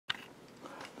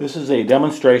This is a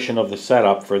demonstration of the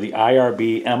setup for the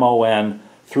IRB-MON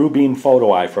through beam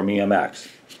photo eye from EMX.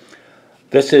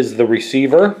 This is the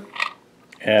receiver,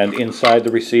 and inside the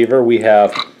receiver we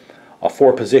have a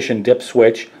 4-position dip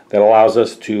switch that allows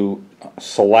us to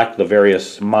select the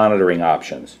various monitoring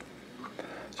options.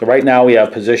 So right now we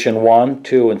have position 1,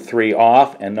 2, and 3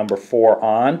 off and number 4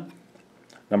 on.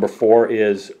 Number 4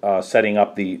 is setting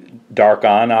up the dark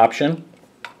on option.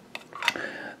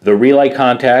 The relay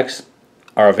contacts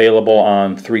are available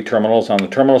on 3 terminals on the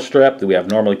terminal strip. We have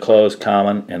normally closed,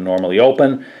 common, and normally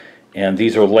open, and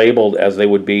these are labeled as they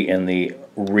would be in the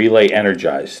relay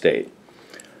energized state.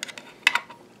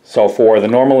 So for the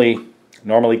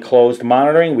normally closed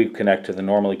monitoring, we connect to the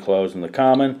normally closed and the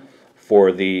common.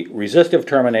 For the resistive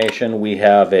termination, we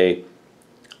have a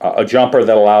jumper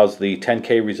that allows the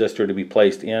 10K resistor to be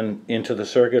placed into the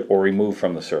circuit or removed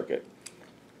from the circuit.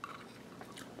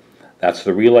 That's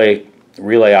the relay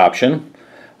option.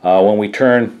 When we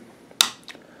turn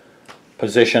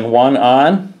position 1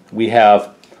 on, we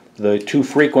have the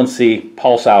 2-frequency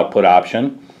pulse output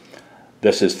option.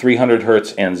 This is 300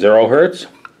 Hz and 0 Hz.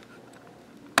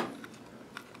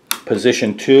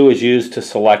 Position 2 is used to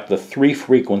select the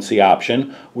 3-frequency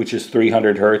option, which is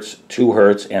 300 Hz, 2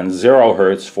 Hz, and 0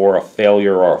 Hz for a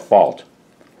failure or a fault.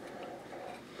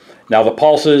 Now the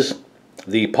pulses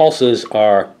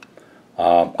are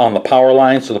on the power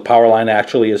line, so the power line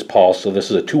actually is pulse. So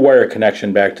this is a 2-wire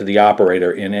connection back to the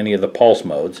operator in any of the pulse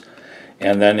modes.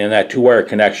 And then in that 2-wire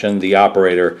connection, the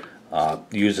operator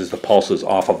uses the pulses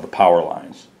off of the power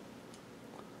lines.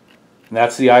 And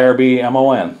that's the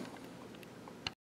IRB-MON.